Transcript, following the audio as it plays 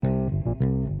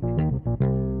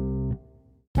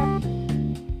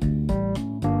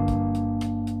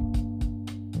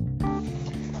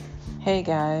Hey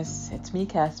guys, it's me,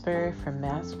 Casper, from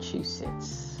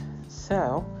Massachusetts.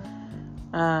 So,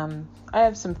 I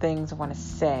have some things I want to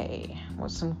say,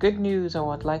 some good news I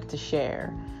would like to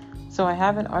share. So I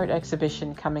have an art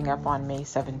exhibition coming up on May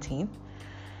 17th,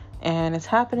 and it's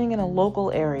happening in a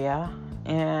local area,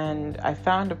 and I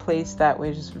found a place that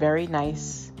was very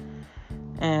nice,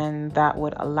 and that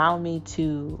would allow me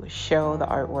to show the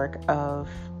artwork of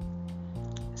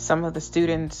some of the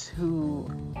students who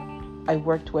I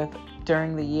worked with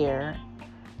during the year,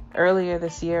 earlier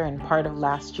this year and part of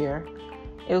last year.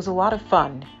 It was a lot of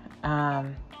fun.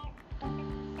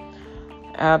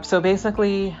 So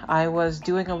basically, I was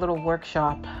doing a little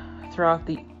workshop throughout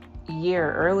the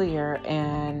year earlier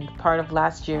and part of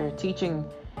last year, teaching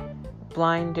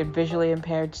blind and visually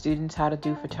impaired students how to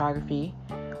do photography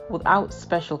without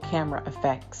special camera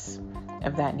effects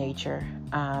of that nature.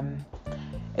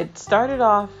 It started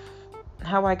off,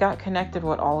 how I got connected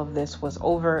with all of this was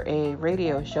over a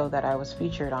radio show that I was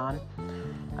featured on.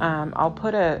 I'll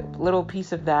put a little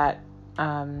piece of that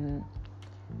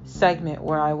segment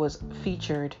where I was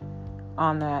featured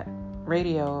on that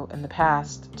radio in the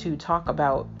past to talk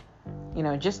about,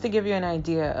 just to give you an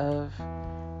idea of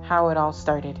how it all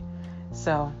started.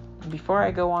 So before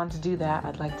I go on to do that,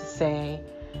 I'd like to say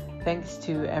thanks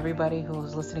to everybody who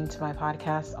is listening to my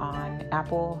podcast on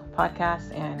Apple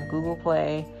Podcasts and Google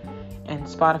Play and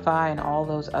Spotify and all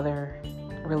those other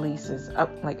releases,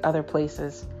 other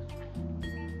places.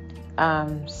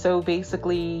 So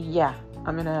basically,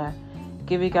 I'm gonna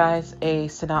give you guys a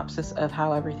synopsis of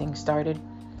how everything started,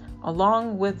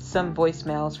 along with some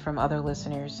voicemails from other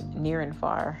listeners near and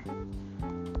far.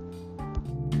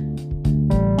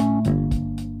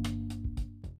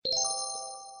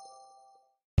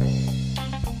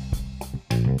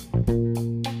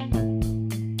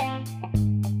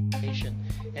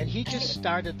 And he just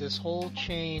started this whole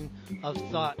chain of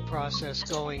thought process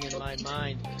going in my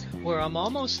mind, where I'm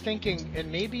almost thinking,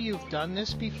 and maybe you've done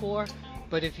this before,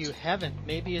 but if you haven't,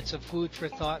 maybe it's a food for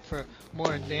thought for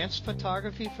more advanced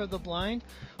photography for the blind.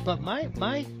 But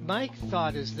my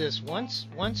thought is this: once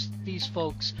these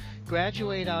folks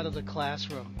graduate out of the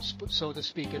classroom, so to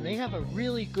speak, and they have a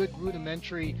really good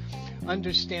rudimentary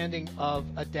understanding of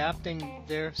adapting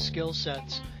their skill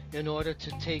sets in order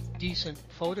to take decent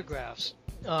photographs.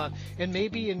 And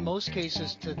maybe in most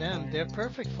cases to them, they're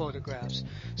perfect photographs.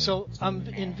 So I'm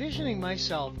envisioning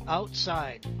myself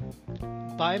outside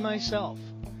by myself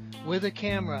with a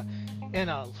camera and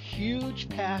a huge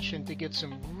passion to get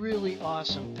some really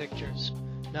awesome pictures.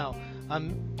 Now,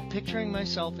 I'm picturing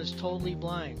myself as totally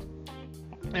blind,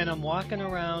 and I'm walking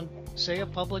around, say, a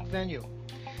public venue,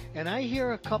 and I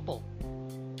hear a couple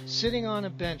sitting on a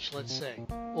bench, let's say,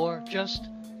 or just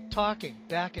talking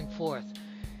back and forth.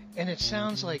 And it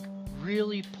sounds like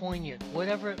really poignant,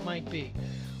 whatever it might be,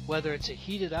 whether it's a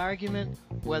heated argument,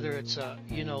 whether it's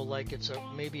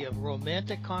maybe a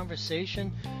romantic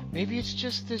conversation, maybe it's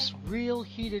just this real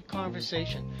heated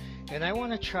conversation. And I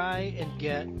want to try and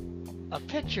get a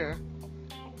picture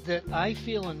that I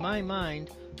feel in my mind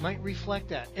might reflect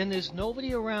that. And there's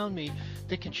nobody around me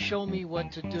that can show me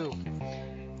what to do.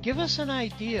 Give us an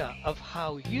idea of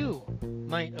how you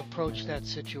might approach that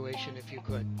situation if you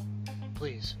could.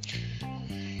 Please.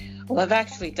 Well, I've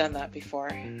actually done that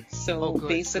before. So good.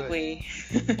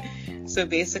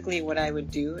 basically what I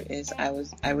would do is I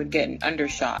would get an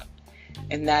undershot,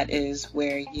 and that is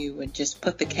where you would just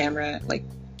put the camera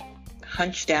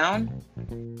hunch down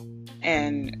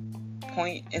and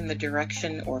point in the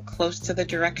direction or close to the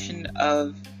direction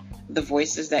of the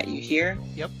voices that you hear.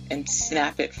 Yep. And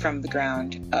snap it from the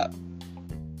ground up.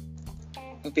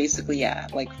 Basically,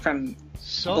 from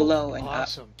below and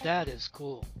awesome. Up. That is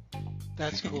cool.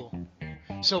 That's cool.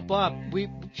 So, Bob,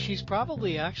 she's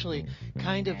probably actually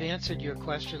kind of answered your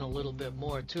question a little bit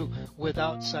more, too,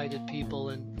 without sighted people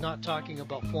and not talking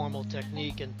about formal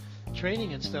technique and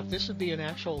training and stuff. This would be an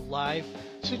actual live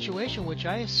situation, which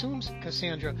I assume,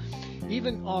 Cassandra,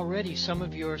 even already some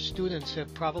of your students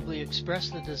have probably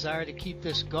expressed the desire to keep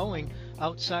this going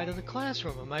outside of the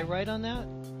classroom. Am I right on that?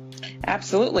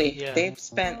 Absolutely. Yeah. They've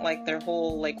spent their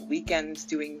whole weekends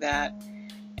doing that.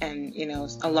 And,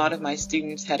 a lot of my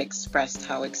students had expressed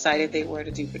how excited they were to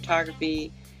do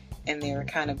photography, and they were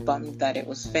kind of bummed that it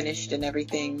was finished and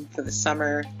everything for the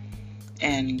summer.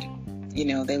 And,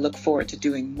 they look forward to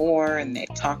doing more, and they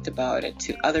talked about it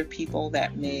to other people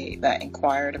that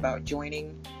inquired about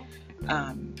joining.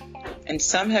 And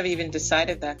some have even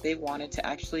decided that they wanted to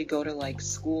actually go to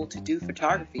school to do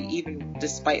photography, even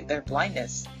despite their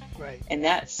blindness. Right. And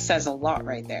that says a lot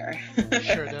right there.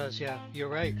 Sure does. Yeah, you're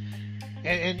right.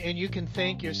 And you can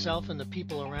thank yourself and the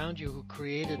people around you who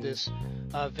created this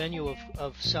venue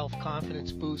of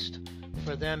self-confidence boost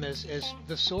for them as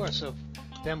the source of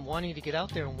them wanting to get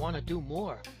out there and want to do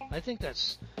more. I think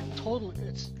that's totally,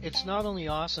 it's not only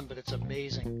awesome, but it's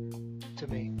amazing to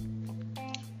me.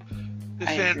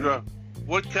 Cassandra,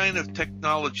 what kind of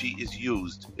technology is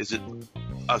used? Is it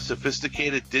a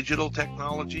sophisticated digital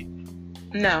technology?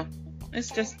 No, it's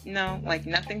just, no, like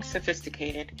nothing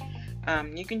sophisticated.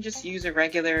 You can just use a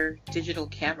regular digital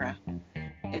camera.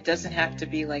 It doesn't have to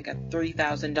be like a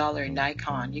 $3,000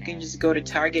 Nikon. You can just go to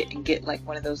Target and get like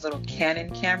one of those little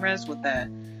Canon cameras with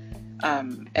a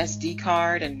SD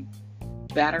card and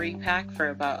battery pack for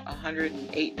about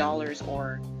 $108,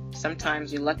 or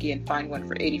sometimes you're lucky and find one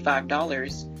for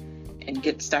 $85 and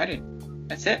get started.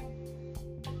 That's it.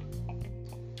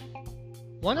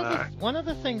 One of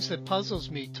the things that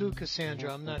puzzles me too,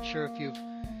 Cassandra, I'm not sure if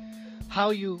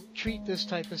how you treat this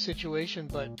type of situation,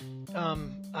 but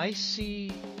I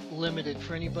see limited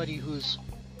for anybody who's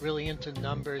really into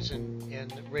numbers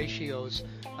and ratios.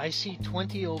 I see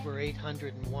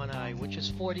 20/800 in one eye, which is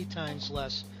 40 times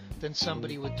less than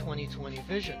somebody with 20/20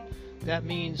 vision. That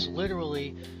means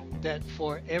literally that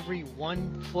for every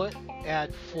 1 foot,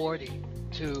 add 40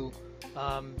 to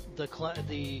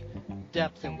the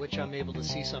depth in which I'm able to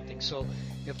see something. So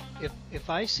if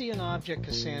I see an object,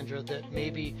 Cassandra, that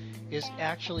maybe is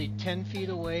actually 10 feet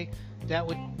away, that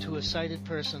would, to a sighted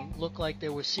person, look like they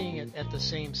were seeing it at the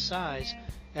same size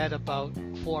at about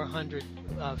 400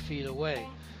 feet away.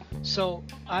 So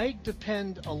I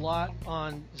depend a lot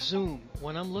on zoom.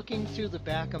 When I'm looking through the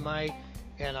back of my,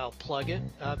 and I'll plug it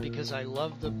because I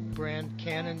love the brand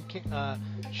Canon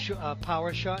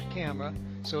PowerShot camera,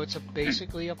 so it's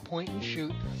basically a point and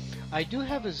shoot. I do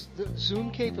have a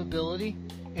zoom capability,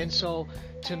 and so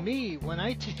to me, when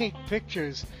I take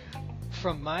pictures,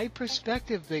 from my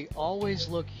perspective, they always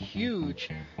look huge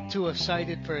to a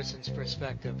sighted person's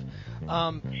perspective.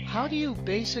 How do you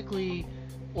basically,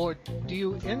 or do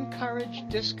you encourage,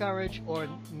 discourage, or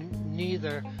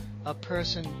neither a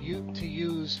person to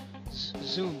use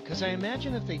zoom? Because I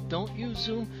imagine if they don't use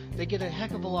zoom, they get a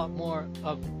heck of a lot more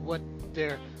of what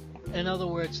they're, in other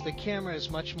words, the camera is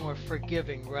much more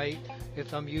forgiving, right?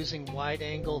 If I'm using wide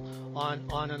angle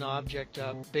on an object,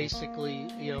 basically,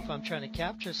 if I'm trying to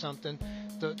capture something,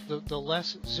 the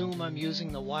less zoom I'm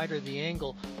using, the wider the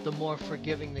angle, the more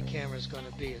forgiving the camera is going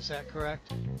to be. Is that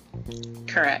correct?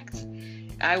 Correct.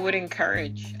 I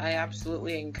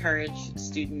absolutely encourage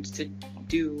students to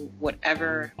do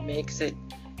whatever makes it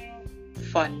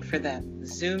fun for them.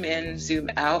 Zoom in, zoom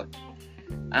out.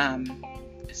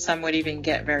 Some would even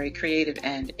get very creative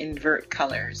and invert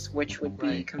colors, which would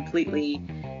be completely,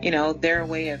 their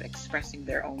way of expressing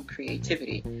their own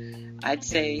creativity. I'd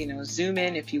say, zoom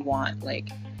in if you want. Like,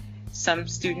 some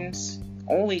students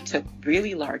only took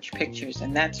really large pictures,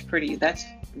 and that's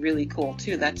really cool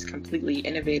too. That's completely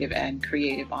innovative and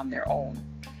creative on their own.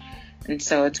 And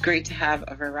so it's great to have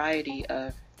a variety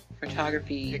of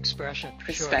photography expression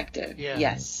perspective. Sure. Yeah.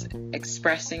 Yes,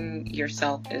 expressing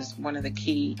yourself is one of the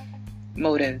key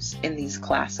motives in these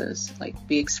classes. Like,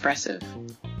 be expressive.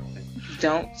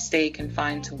 Don't stay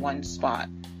confined to one spot.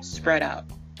 Spread out.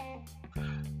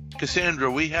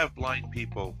 Cassandra, we have blind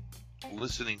people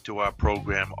listening to our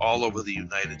program all over the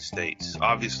United States.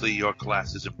 Obviously, your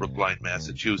class is in Brookline,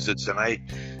 Massachusetts, and I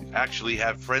actually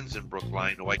have friends in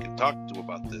Brookline who I can talk to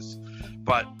about this.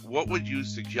 But what would you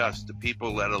suggest to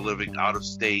people that are living out of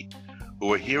state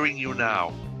who are hearing you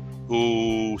now,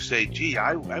 who say, gee,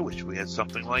 I wish we had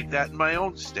something like that in my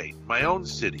own state, my own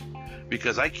city,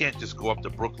 because I can't just go up to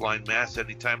Brookline, Mass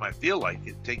anytime I feel like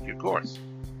it, take your course?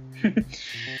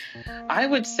 I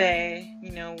would say,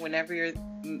 whenever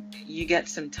you get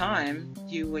some time,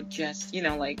 you would just, you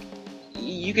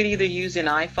could either use an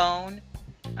iPhone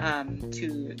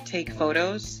to take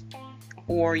photos,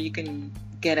 or you can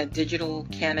get a digital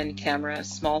Canon camera, a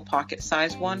small pocket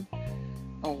size one.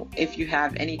 Oh, if you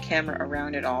have any camera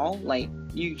around at all, like,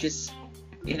 you just,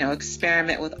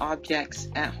 experiment with objects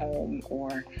at home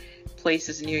or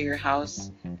places near your house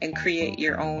and create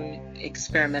your own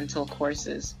experimental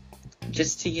courses,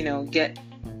 just to,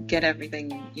 get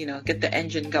everything, get the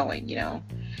engine going,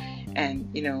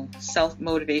 and,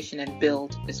 self-motivation and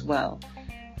build as well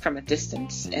from a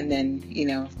distance. And then,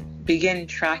 begin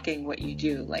tracking what you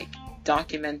do, like,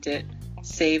 document it,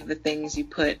 save the things you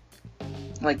put,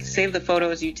 like, save the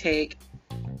photos you take,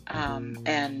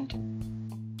 and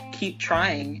keep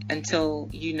trying until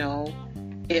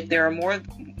if there are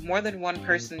more than one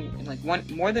person, like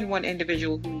more than one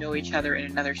individual who know each other in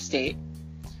another state,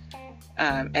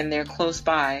 and they're close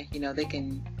by, they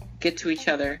can get to each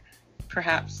other,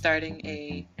 perhaps starting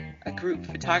a group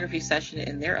photography session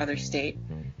in their other state,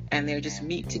 and they'll just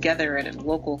meet together at a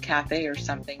local cafe or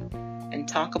something and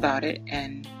talk about it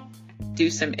and do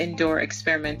some indoor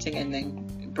experimenting and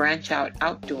then branch out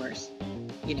outdoors,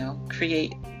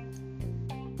 create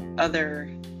other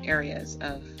areas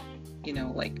of,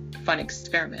 like fun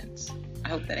experiments. I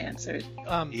hope that answers.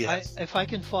 Yes. If I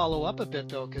can follow up a bit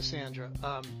though, Cassandra,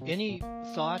 any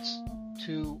thoughts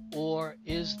to, or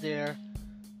is there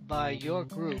by your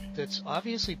group that's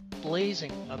obviously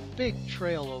blazing a big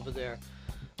trail over there,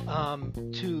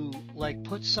 to like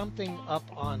put something up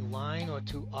online or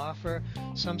to offer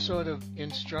some sort of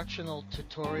instructional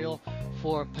tutorial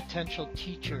for potential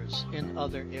teachers in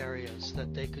other areas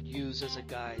that they could use as a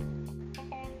guide?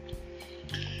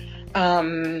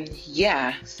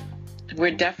 Yeah,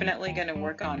 we're definitely going to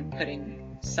work on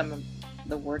putting some of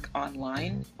the work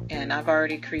online, and I've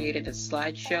already created a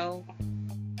slideshow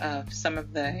of some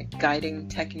of the guiding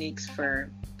techniques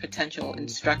for potential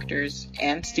instructors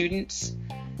and students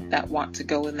that want to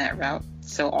go in that route.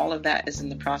 So all of that is in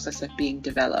the process of being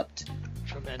developed.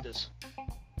 Tremendous.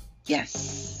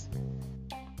 Yes.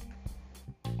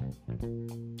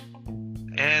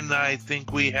 And I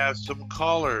think we have some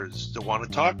callers that want to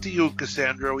talk to you,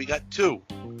 Cassandra. We got two.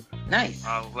 Nice.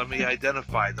 Let me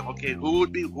identify them. Okay, who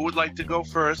would like to go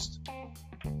first?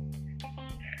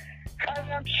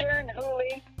 I'm Sharon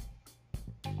Hooley.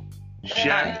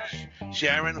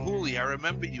 Sharon Hooley, I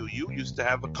remember you. You used to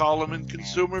have a column in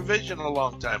Consumer Vision a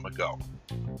long time ago.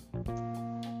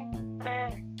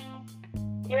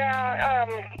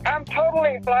 I'm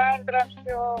totally blind, but I'm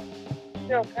still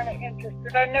kind of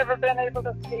interested. I've never been able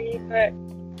to see, but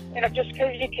just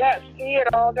because you can't see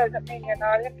it all doesn't mean you're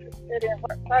not interested in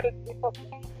what other people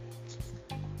think.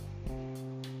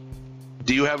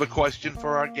 Do you have a question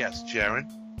for our guest, Sharon?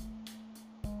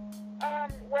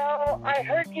 Well, I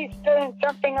heard you saying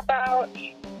something about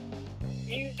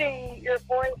using your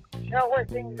voice to tell where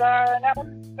things are, and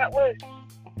that was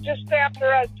just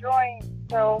after I joined.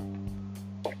 So,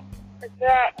 is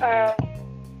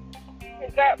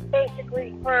that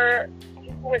basically for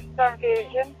people with some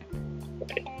vision?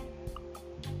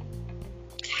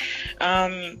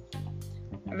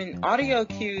 Audio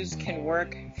cues can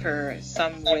work for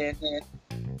some with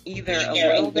either a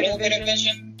little bit of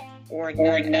vision or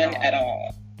none at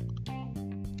all.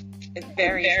 It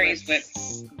varies with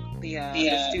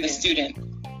the student.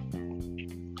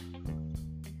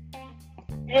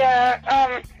 Yeah,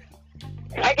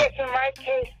 I guess in my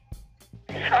case,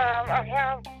 I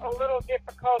have a little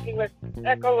difficulty with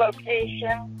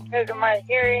echolocation because of my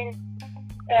hearing,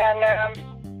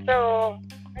 and so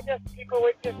I guess people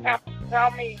would just have to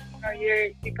tell me,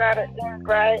 you got it in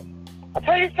right. I'll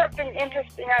tell you something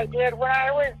interesting I did. When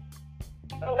I was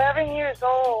 11 years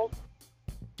old,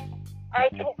 I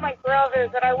told my brother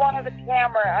that I wanted a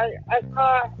camera. I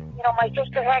saw, my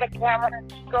sister had a camera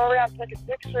and she'd go around and take a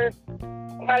picture.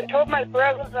 And I told my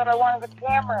brother that I wanted a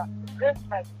camera for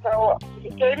Christmas. So he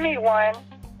gave me one.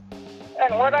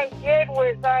 And what I did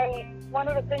was one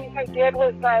of the things I did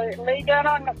was I lay down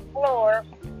on the floor,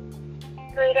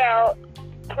 straight out,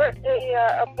 put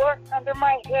a book under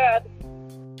my head,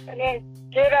 and then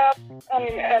get up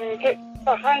and get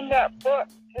behind that book,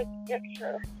 take a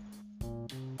picture.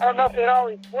 I don't know if it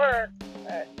always worked,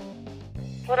 but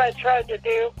that's what I tried to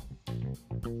do.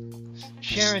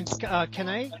 Sharon, can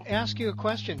I ask you a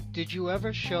question? Did you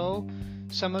ever show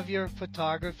some of your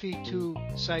photography to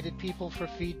sighted people for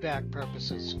feedback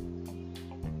purposes?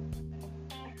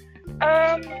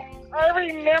 I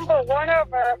remember one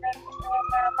of them,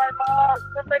 and my mom,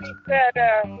 somebody said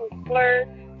it was blurred.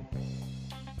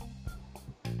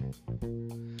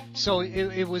 So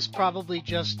it was probably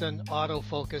just an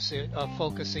autofocus,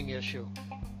 focusing issue.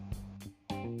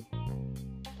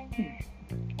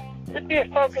 It'd be a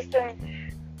focusing.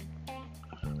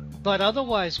 But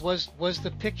otherwise, was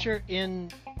the picture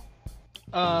in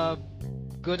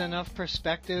good enough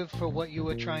perspective for what you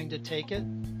were trying to take it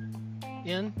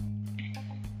in,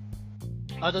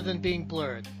 other than being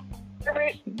blurred?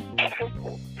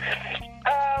 Well,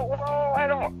 I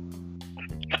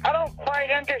don't quite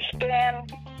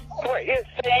understand what you're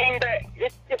saying, but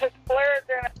if it's blurred,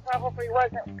 then it probably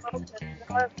wasn't focused.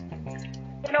 Unless,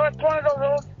 it's one of those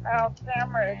old style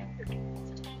cameras.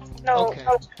 No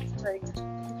focus.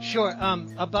 Sure.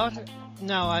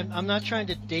 Now, I'm not trying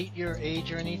to date your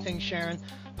age or anything, Sharon,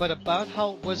 but about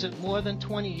how, was it more than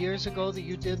 20 years ago that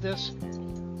you did this?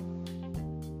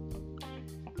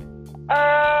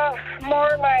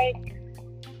 More like,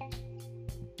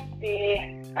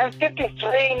 I'm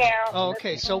 53 now. Oh,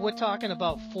 okay, so we're talking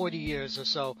about 40 years or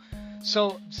so.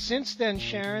 So since then,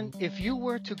 Sharon, if you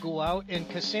were to go out, and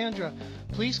Cassandra,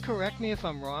 please correct me if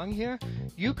I'm wrong here,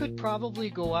 you could probably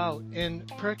go out and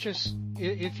purchase,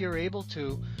 if you're able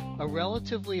to, a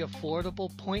relatively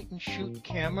affordable point-and-shoot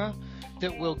camera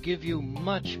that will give you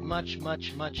much, much,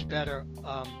 much, much better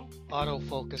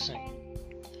autofocusing.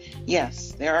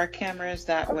 Yes, there are cameras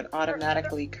that would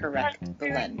automatically correct the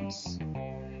lens.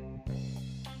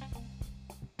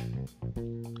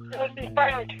 It would be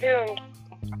fine-tuned.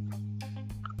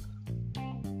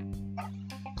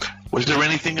 Was there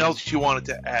anything else you wanted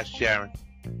to ask, Sharon?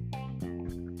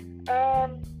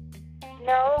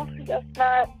 No, guess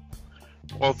not.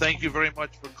 Well, thank you very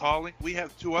much for calling. We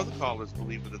have two other callers,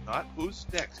 believe it or not. Who's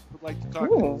next? Would like to talk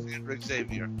to Cassandra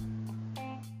Xavier.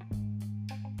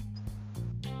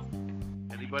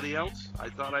 Anybody else? I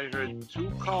thought I heard two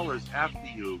callers after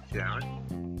you, Sharon.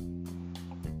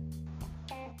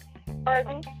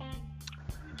 Pardon?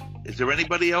 Is there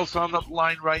anybody else on the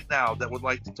line right now that would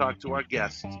like to talk to our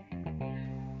guest?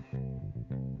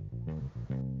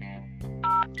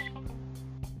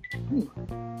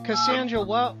 Cassandra,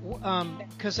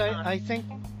 because I think,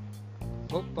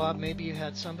 Bob, maybe you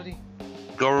had somebody?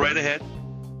 Go right ahead.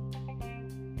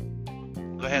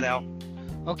 Go ahead, Al.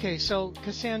 Okay, so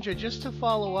Cassandra, just to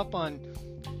follow up on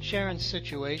Sharon's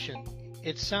situation,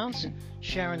 it sounds,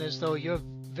 Sharon, as though you're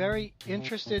very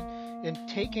interested in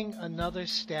taking another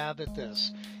stab at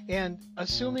this. And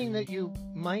assuming that you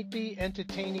might be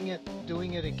entertaining it,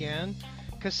 doing it again,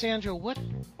 Cassandra,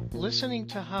 listening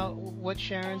to what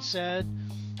Sharon said,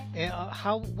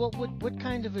 what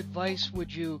kind of advice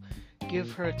would you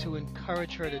give her to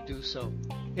encourage her to do so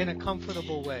in a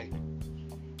comfortable way?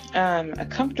 A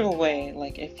comfortable way,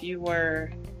 like if you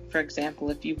were, for example,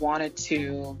 if you wanted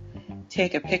to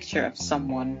take a picture of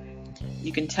someone,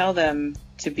 you can tell them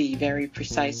to be very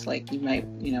precise, like you might,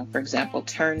 for example,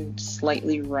 turn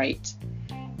slightly right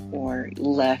or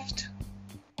left,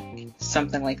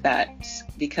 something like that,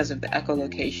 because of the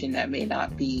echolocation that may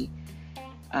not be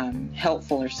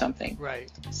helpful or something. Right.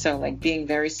 So like being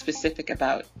very specific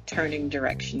about turning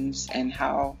directions and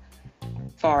how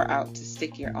far out to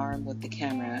stick your arm with the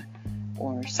camera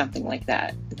or something like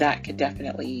that. That could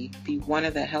definitely be one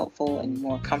of the helpful and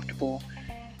more comfortable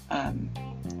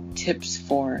tips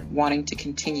for wanting to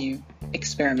continue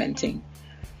experimenting.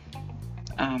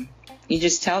 You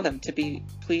just tell them to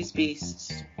please be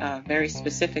very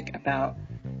specific about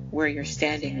where you're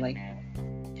standing, like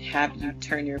have you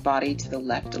turn your body to the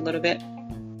left a little bit.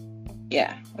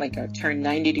 Yeah, like a turn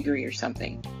 90 degree or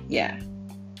something. Yeah.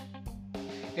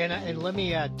 And let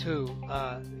me add too,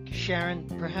 Sharon,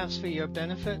 perhaps for your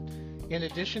benefit, in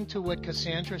addition to what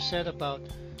Cassandra said about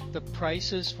the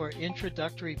prices for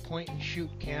introductory point-and-shoot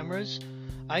cameras,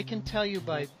 I can tell you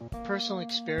by personal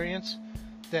experience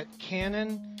that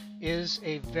Canon is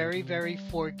a very, very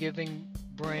forgiving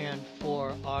brand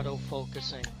for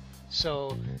autofocusing.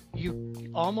 So you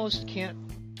almost can't,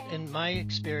 in my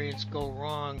experience, go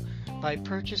wrong by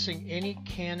purchasing any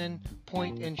Canon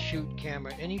point-and-shoot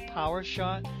camera. Any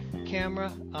PowerShot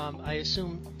camera, I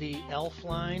assume the ELPH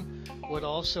line would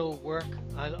also work,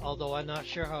 although I'm not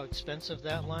sure how expensive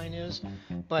that line is,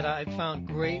 but I've found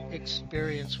great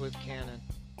experience with Canon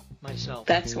myself.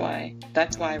 That's why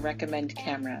I recommend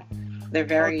camera. They're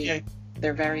very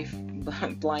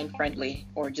blind friendly,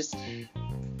 or just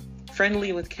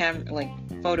friendly with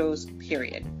photos,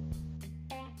 period.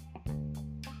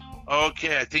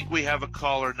 Okay, I think we have a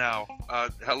caller now.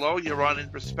 Hello, you're on In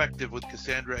Perspective with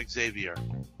Cassandra Xavier.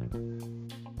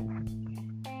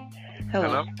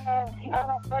 Hello.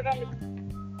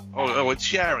 Oh, it's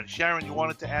Sharon. Sharon, you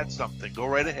wanted to add something. Go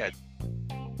right ahead.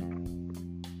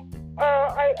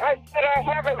 I said I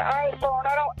have an iPhone.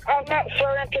 I'm not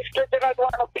so interested that I'd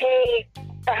want to pay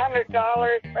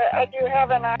 $100, but I do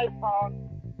have an iPhone.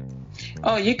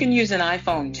 Oh, you can use an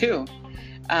iPhone too.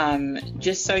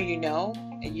 Just so you know,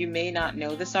 you may not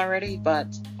know this already, but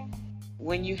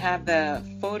when you have the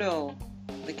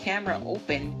camera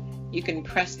open, you can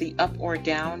press the up or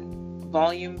down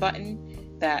volume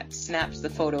button that snaps the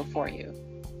photo for you.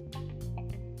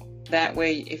 That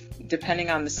way, depending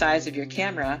on the size of your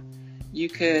camera, you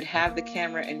could have the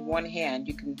camera in one hand.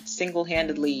 You can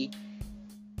single-handedly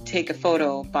take a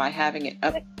photo by having it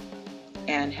up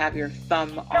and have your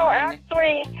thumb on. No,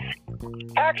 actually,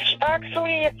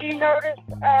 if you notice,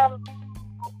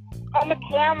 on the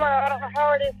camera, I don't know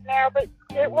how it is now, but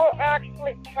it will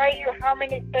actually tell you how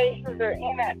many faces are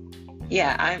in it.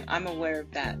 Yeah, I'm aware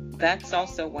of that. That's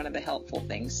also one of the helpful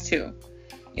things too,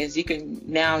 is you can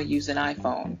now use an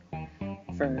iPhone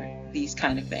for these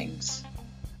kind of things.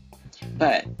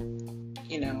 But,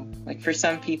 Like for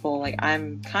some people, like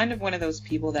I'm kind of one of those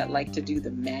people that like to do the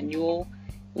manual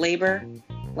labor,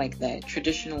 like the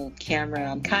traditional camera.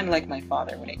 I'm kind of like my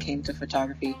father when it came to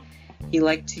photography. He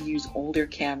liked to use older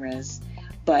cameras,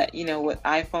 but you know, with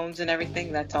iPhones and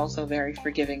everything, that's also very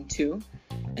forgiving too.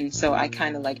 And so I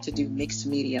kind of like to do mixed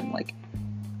medium. Like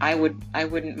I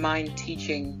wouldn't mind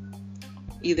teaching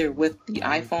either with the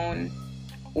iPhone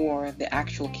or the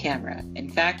actual camera. In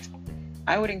fact,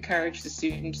 I would encourage the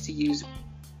students to use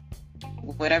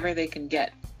whatever they can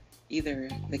get, either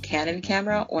the Canon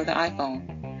camera or the iPhone.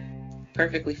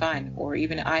 Perfectly fine, or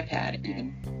even an iPad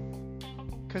even.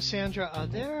 Cassandra, are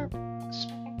there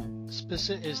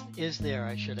is there,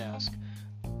 I should ask,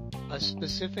 a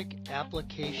specific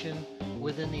application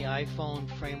within the iPhone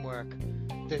framework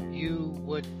that you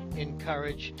would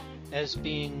encourage as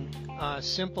being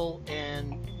simple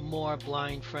and more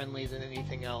blind friendly than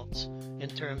anything else in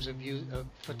terms of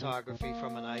photography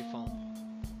from an iPhone?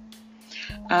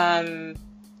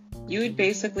 You would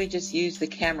basically just use the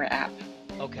camera app.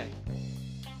 Okay.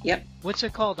 Yep. What's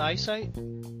it called? iSight?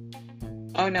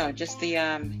 Oh no, just the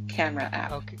camera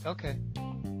app. Okay.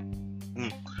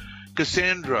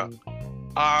 Cassandra,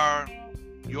 are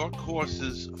your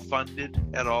courses funded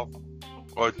at all,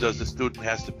 or does the student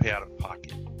has to pay out of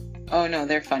pocket? Oh no,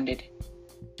 they're funded.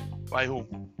 By whom?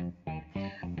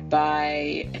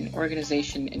 By an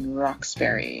organization in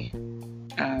Roxbury.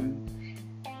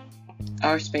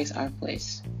 Our Space, Our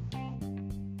Place.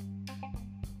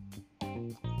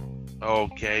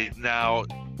 Okay, now,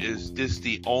 is this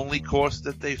the only course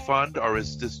that they fund, or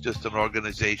is this just an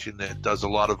organization that does a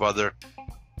lot of other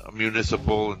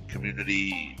municipal and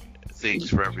community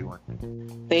things for everyone?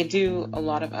 They do a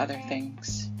lot of other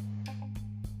things.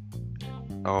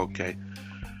 Okay.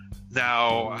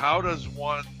 Now, how does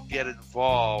one get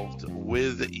involved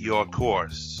with your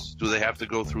course? Do they have to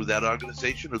go through that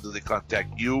organization, or do they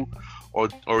contact you?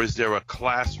 Or is there a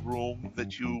classroom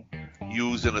that you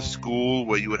use in a school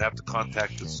where you would have to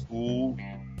contact the school?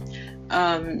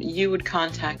 You would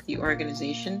contact the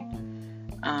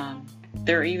organization.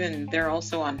 They're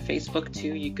also on Facebook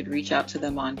too. You could reach out to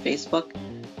them on Facebook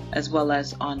as well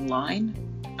as online.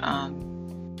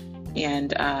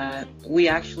 And we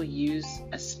actually use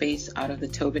a space out of the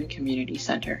Tobin Community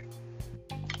Center.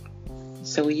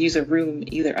 So we use a room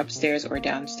either upstairs or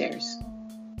downstairs.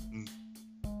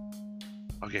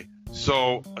 Okay,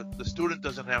 so the student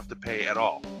doesn't have to pay at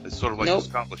all. It's sort of like Nope. a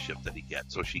scholarship that he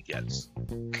gets, or she gets.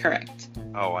 Correct.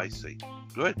 Oh, I see.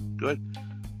 Good.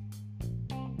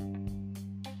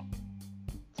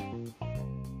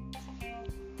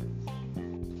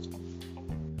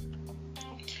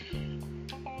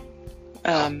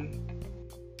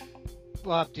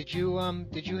 Bob, did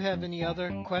you have any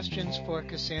other questions for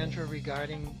Cassandra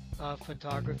regarding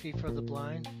photography for the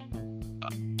blind?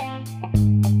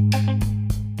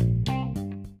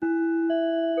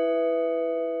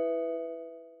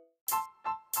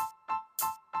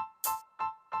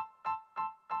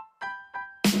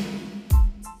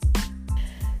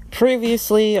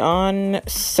 Previously on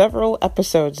several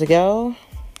episodes ago.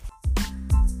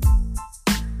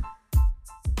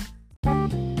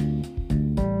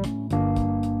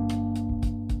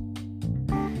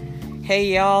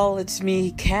 Hey y'all, it's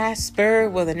me, Casper,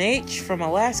 with an H from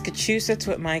Alaska-chusets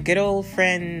with my good old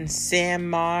friends Sam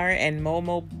Mar and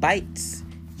Momo Bites.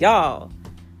 Y'all.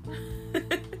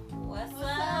 What's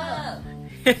up?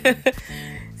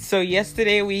 So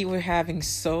yesterday we were having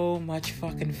so much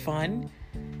fucking fun,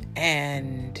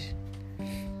 and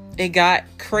it got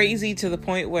crazy to the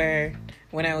point where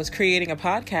when I was creating a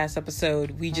podcast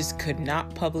episode, we just could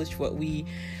not publish what we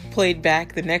played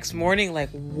back the next morning. Like,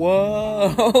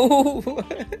 whoa.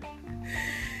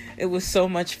 It was so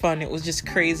much fun. It was just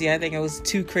crazy. I think it was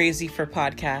too crazy for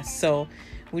podcasts. So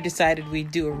we decided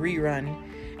we'd do a rerun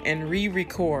and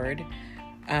re-record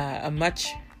a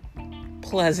much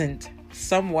pleasant,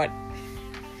 somewhat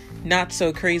not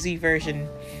so crazy version.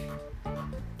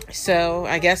 So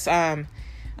I guess, I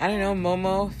don't know,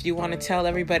 Momo, if you want to tell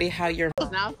everybody how you're...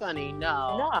 It's not funny,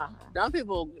 no. Nah. Dumb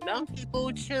people,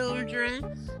 children,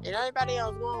 and everybody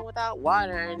else going without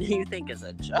water, and you think it's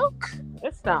a joke?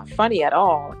 It's not funny at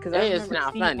all. Because I It's remember not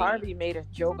Steve funny. Harvey made a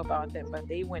joke about them, but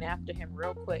they went after him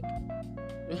real quick.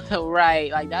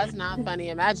 Right, like that's not funny.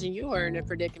 Imagine you were in a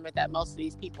predicament that most of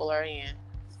these people are in.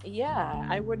 Yeah,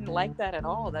 I wouldn't like that at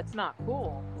all. That's not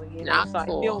cool. You know, Not so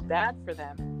cool. I feel bad for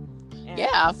them. And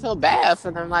Yeah, I feel bad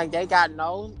for them. Like they got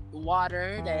no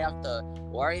water. They have to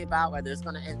worry about whether it's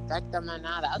gonna infect them or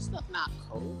not. That stuff not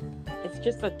cool. it's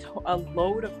just a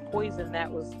load of poison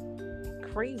that was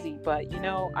crazy. But, you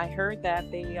know, I heard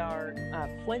that they are,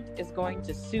 Flint is going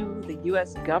to sue the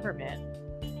U.S. government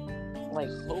like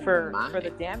Oh for my. the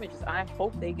damages. I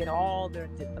hope they get all the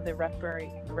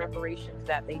reparations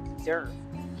that they deserve.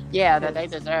 Yeah, that they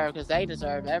deserve, because they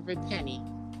deserve every penny.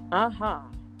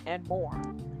 And more.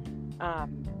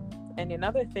 And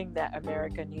another thing that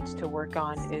America needs to work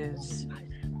on is,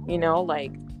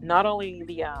 like not only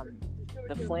the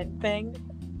Flint thing,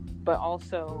 but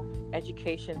also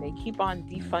education. They keep on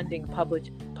defunding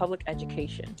public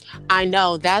education. I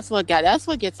know, that's what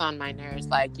gets on my nerves.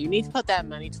 Like, you need to put that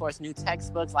money towards new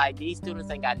textbooks. Like, these students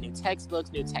ain't got new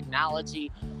textbooks, new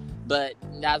technology, but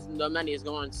the money is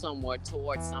going somewhere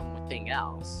towards something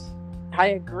else. I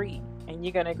agree. And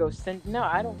you're gonna go no,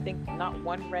 I don't think not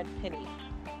one red penny.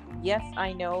 Yes,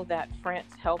 I know that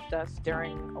France helped us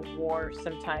during a war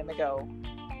some time ago,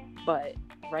 but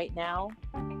right now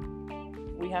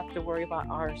we have to worry about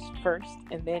ours first,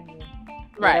 and then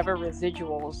whatever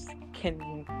residuals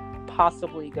can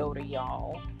possibly go to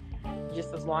y'all.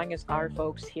 Just as long as our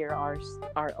folks here are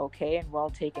okay and well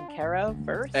taken care of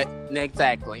first.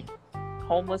 Exactly.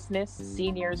 Homelessness,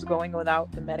 seniors going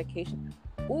without the medication.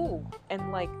 Ooh,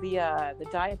 and like the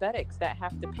diabetics that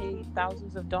have to pay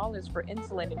thousands of dollars for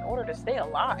insulin in order to stay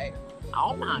alive.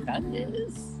 Oh my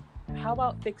goodness. How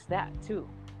about fix that too?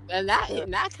 And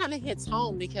that kind of hits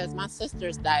home, because my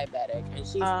sister's diabetic, and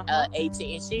she's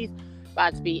 18, and she's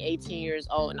about to be 18 years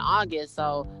old in August,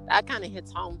 so that kind of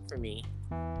hits home for me.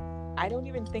 I don't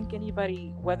even think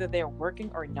anybody, whether they're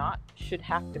working or not, should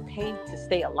have to pay to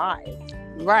stay alive.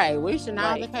 Right. We should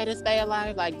not have to pay to stay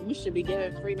alive. Like, we should be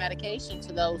giving free medication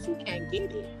to those who can't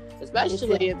get it.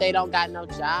 Especially if they don't got no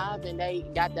job and they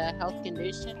got that health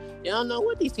condition. You don't know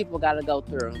what these people got to go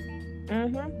through.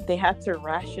 They had to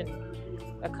ration.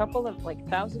 A couple of,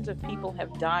 thousands of people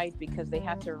have died because they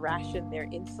had to ration their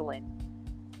insulin.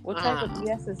 What type of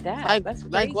BS is that? That's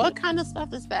crazy. Like, what kind of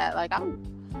stuff is that? Like,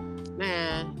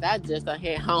 that just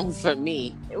hit home for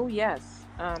me. Oh, yes.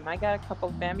 I got a couple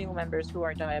of family members who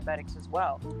are diabetics as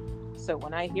well. So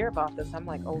when I hear about this, I'm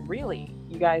like, oh, really?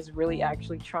 You guys really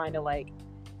actually trying to,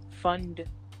 fund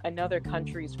another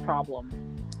country's problem?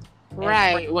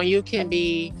 Right. When you can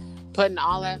be putting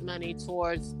all that money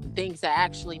towards things that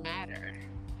actually matter.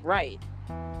 Right.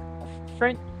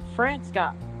 France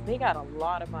got a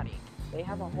lot of money. They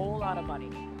have a whole lot of money.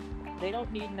 They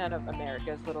don't need none of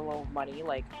America's little old money.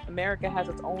 Like, America has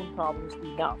its own problems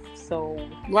enough. So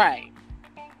right.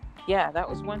 Yeah, that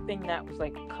was one thing that was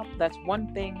that's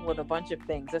one thing with a bunch of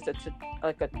things. That's a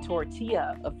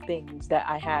tortilla of things that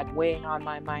I had weighing on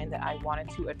my mind that I wanted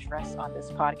to address on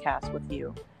this podcast with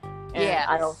you. And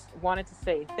I wanted to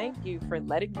say thank you for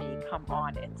letting me come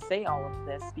on and say all of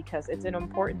this, because it's an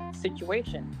important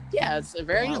situation. Yeah, it's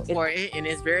very important, and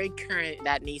it's very current,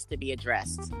 that needs to be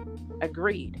addressed.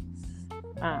 Agreed.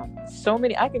 So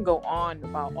many, I can go on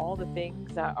about all the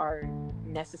things that are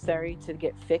necessary to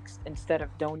get fixed instead of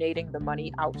donating the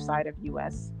money outside of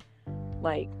US.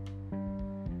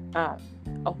 A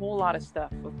whole lot of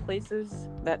stuff of places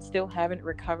that still haven't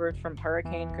recovered from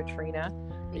Hurricane Katrina.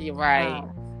 You're right.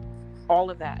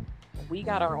 All of that. We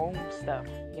got our own stuff.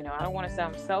 I don't want to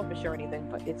sound selfish or anything,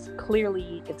 but it's clear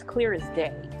as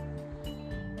day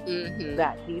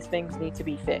that these things need to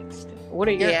be fixed. What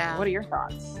are your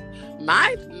thoughts?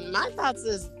 My thoughts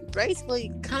is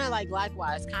basically kind of like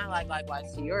likewise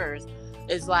to yours.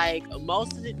 It's like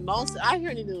most I hear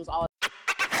in the news all.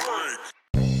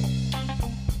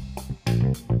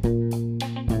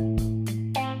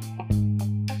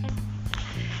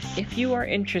 If you are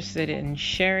interested in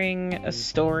sharing a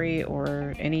story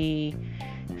or any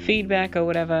feedback or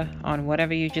whatever on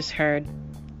whatever you just heard,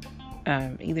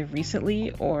 either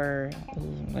recently or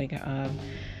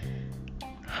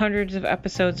hundreds of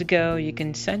episodes ago, you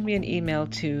can send me an email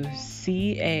to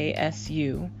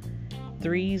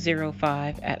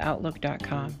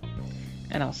casu305@outlook.com.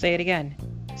 And I'll say it again,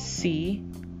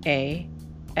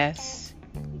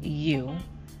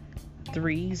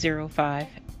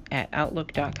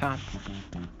 casu305@outlook.com.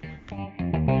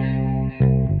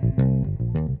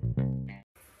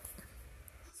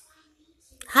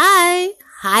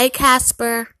 Hi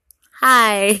Casper.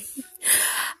 Hi.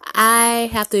 I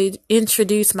have to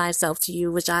introduce myself to you,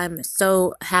 which I'm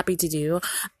so happy to do.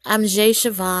 I'm Jay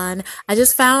Siobhan. I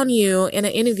just found you in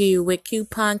an interview with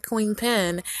Coupon Queen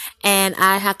Pen, and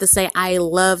I have to say I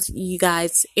loved you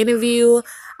guys' interview.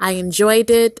 I enjoyed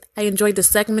it. I enjoyed the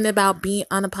segment about being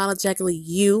unapologetically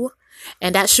you,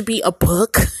 and that should be a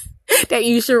book that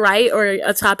you should write, or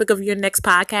a topic of your next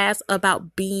podcast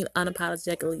about being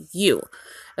unapologetically you.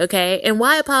 Okay? And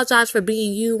why apologize for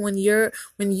being you when you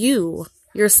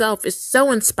yourself is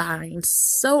so inspiring,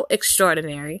 so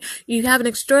extraordinary. You have an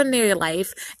extraordinary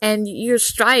life and you're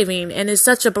striving, and it's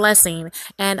such a blessing.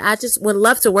 And I just would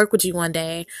love to work with you one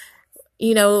day,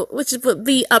 which would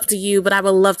be up to you, but I would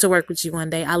love to work with you one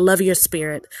day. I love your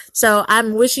spirit. So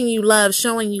I'm wishing you love,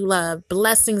 showing you love,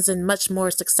 blessings, and much more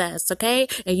success. Okay.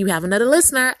 And you have another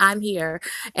listener. I'm here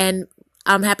and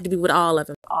I'm happy to be with all of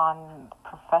them. On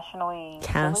professionally.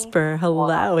 Casper,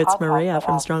 hello, it's Maria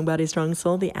from Strong Body, Strong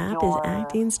Soul. The app is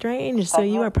acting strange, so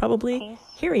you are probably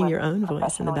hearing your own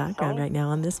voice in the background right now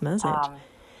on this message.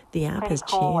 The app has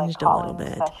changed a little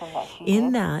bit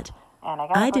in that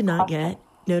I did not get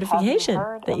notification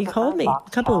that you called me a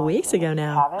couple of weeks ago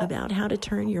now about how to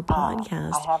turn your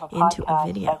podcast into a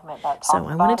video. So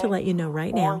I wanted to let you know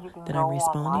right now that I'm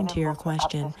responding to your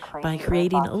question by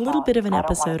creating a little bit of an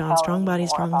episode on Strong Body,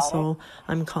 Strong Soul.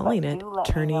 I'm calling it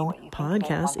Turning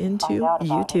Podcasts into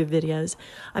YouTube Videos.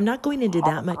 I'm not going into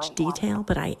that much detail,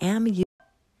 but I am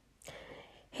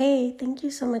Hey, thank you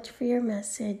so much for your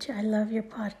message. I love your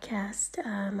podcast.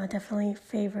 I definitely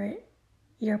favorite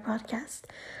your podcast.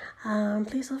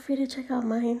 Please feel free to check out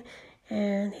mine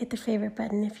and hit the favorite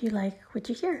button if you like what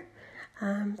you hear.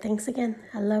 Thanks again.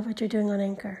 I love what you're doing on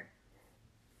Anchor.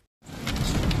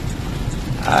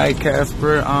 Hi,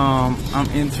 Casper. I'm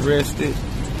interested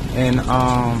in,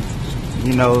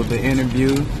 the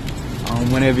interview.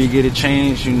 Whenever you get a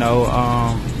chance,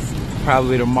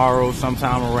 probably tomorrow,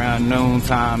 sometime around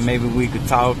noontime, maybe we could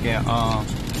talk and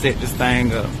set this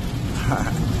thing up.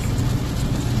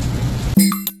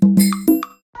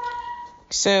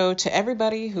 So to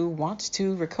everybody who wants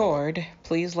to record,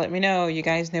 please let me know. You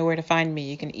guys know where to find me.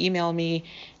 You can email me,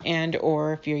 and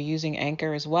or if you're using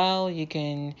Anchor as well, you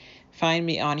can find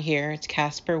me on here. It's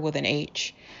Casper with an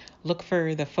H. Look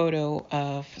for the photo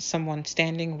of someone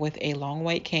standing with a long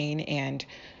white cane and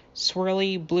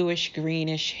swirly bluish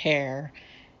greenish hair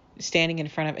standing in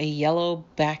front of a yellow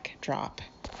backdrop.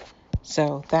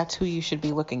 So that's who you should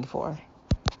be looking for.